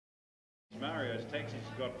scenarios. Taxis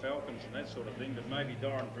have got Falcons and that sort of thing, but maybe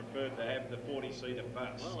Doran preferred to have the 40-seater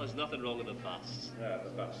bus. Well, there's nothing wrong with the bus. The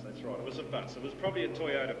bus, that's right. It was a bus. It was probably a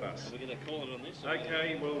Toyota bus. We're going to call it on this.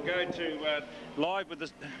 Okay, we'll go to live with the...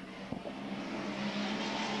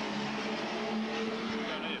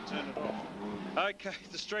 Turn it off. Okay,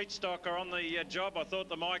 the street stock are on the job. I thought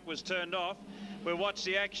the mic was turned off. We'll watch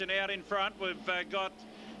the action out in front. We've got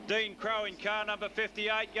Dean Crow in car number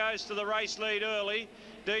 58, goes to the race lead early.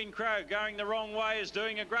 Dean Crow going the wrong way, is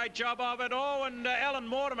doing a great job of it. Oh, and Alan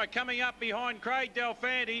Mortimer coming up behind Craig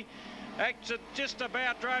Delfanti. Just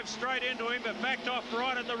about drove straight into him, but backed off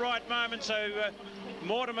right at the right moment. So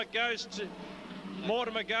Mortimer goes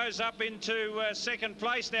up into second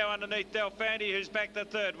place now underneath Delfanti, who's back to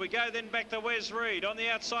third. We go then back to Wes Reed. On the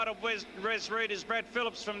outside of Wes Reed is Brad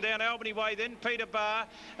Phillips from down Albany Way, then Peter Barr,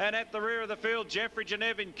 and at the rear of the field, Jeffrey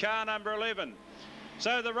Genev in car number 11.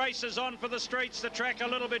 So the race is on for the streets. The track a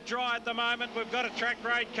little bit dry at the moment. We've got a track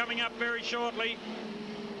raid coming up very shortly.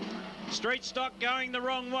 Street stock going the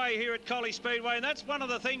wrong way here at Collie Speedway, and that's one of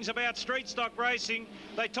the things about street stock racing.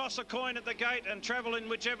 They toss a coin at the gate and travel in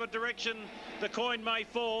whichever direction the coin may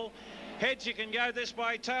fall. Heads, you can go this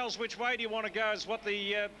way. Tails, which way do you want to go is what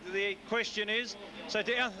the question is. So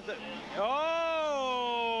down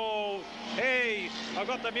oh, hey, I've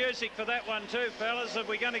got the music for that one too, fellas. Are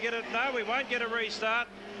we going to get it? No, we won't get a restart.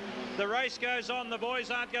 The race goes on. The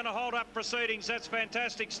boys aren't going to hold up proceedings. That's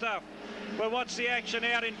fantastic stuff. We'll watch the action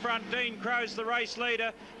out in front. Dean Crow's the race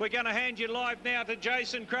leader. We're going to hand you live now to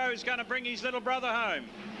Jason Crow, who's going to bring his little brother home.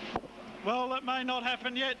 Well, it may not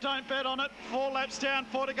happen yet. Don't bet on it. 4 laps down,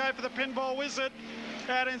 4 to go for the Pinball Wizard.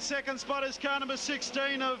 Out in second spot is car number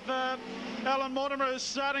 16 of Alan Mortimer, who's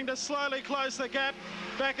starting to slowly close the gap.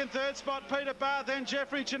 Back in third spot, Peter Barr, then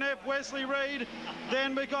Jeffrey Genev, Wesley Reed.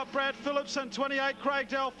 Then we got Brad Phillips and 28, Craig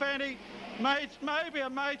Delfanti. Maybe a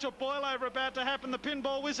major boilover about to happen. The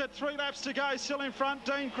Pinball Wizard, 3 laps to go, still in front.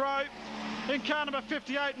 Dean Crow in car number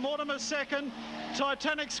 58, Mortimer second.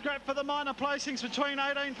 Titanic scrap for the minor placings between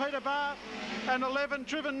 18, Peter Barr, and 11,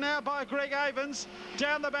 driven now by Greg Avens.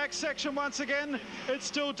 Down the back section once again, it's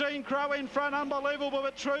still Dean Crow in front, unbelievable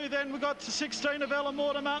but true. Then we've got to 16 of Alan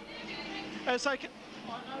Mortimer as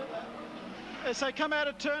they come out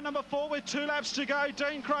of turn number 4 with 2 laps to go.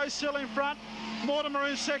 Dean Crow still in front, Mortimer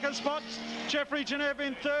in second spot, Jeffrey Genev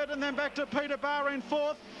in third, and then back to Peter Barr in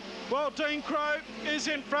fourth. Well, Dean Crow is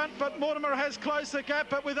in front, but Mortimer has closed the gap,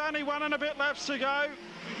 but with only 1 and a bit laps to go,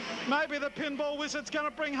 maybe the Pinball Wizard's going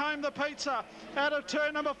to bring home the pizza. Out of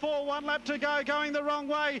turn number 4, 1 lap to go, going the wrong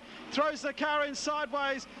way, throws the car in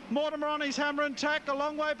sideways. Mortimer on his hammer and tack, a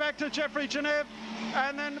long way back to Jeffrey Genev,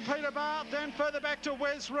 and then Peter Barr, then further back to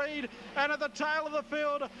Wes Reed, and at the tail of the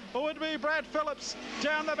field would be Brad Phillips.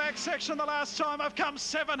 Down the back section the last time, I've come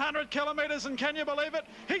 700 kilometres, and can you believe it?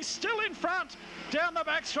 He's still in front. Down the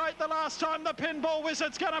back straight the last time, the Pinball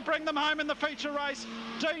Wizard's going to bring them home in the feature race.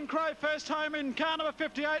 Dean Crow first home in car number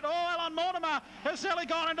 58. Oh, Alan Mortimer has nearly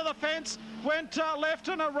gone into the fence. Went left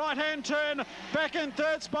in a right-hand turn. Back in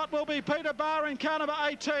third spot will be Peter Barr in car number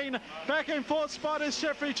 18. Back in fourth spot is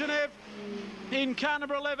Jeffrey Genev in car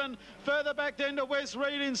number 11. Further back then to Wes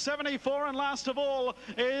Reed in 74, and last of all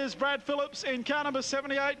is Brad Phillips in car number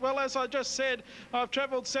 78. Well, as I just said, I've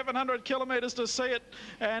travelled 700 kilometres to see it,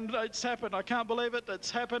 and it's happened. I can't believe it.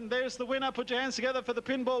 It's happened. There's the winner. Put your hands together for the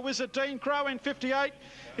Pinball Wizard. Dean Crow in 58.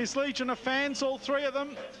 His legion of fans, all 3 of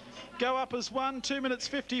them, go up as one. 2 minutes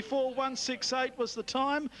 54, 168 was the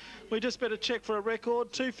time. We just better check for a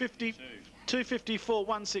record. 254,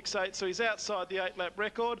 168, so he's outside the 8-lap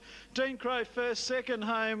record. Dean Crow first, second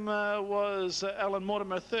home was Alan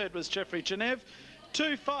Mortimer, third was Jeffrey Genev.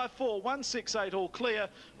 254, 168 all clear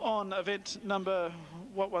on event number,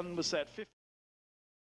 what one was that?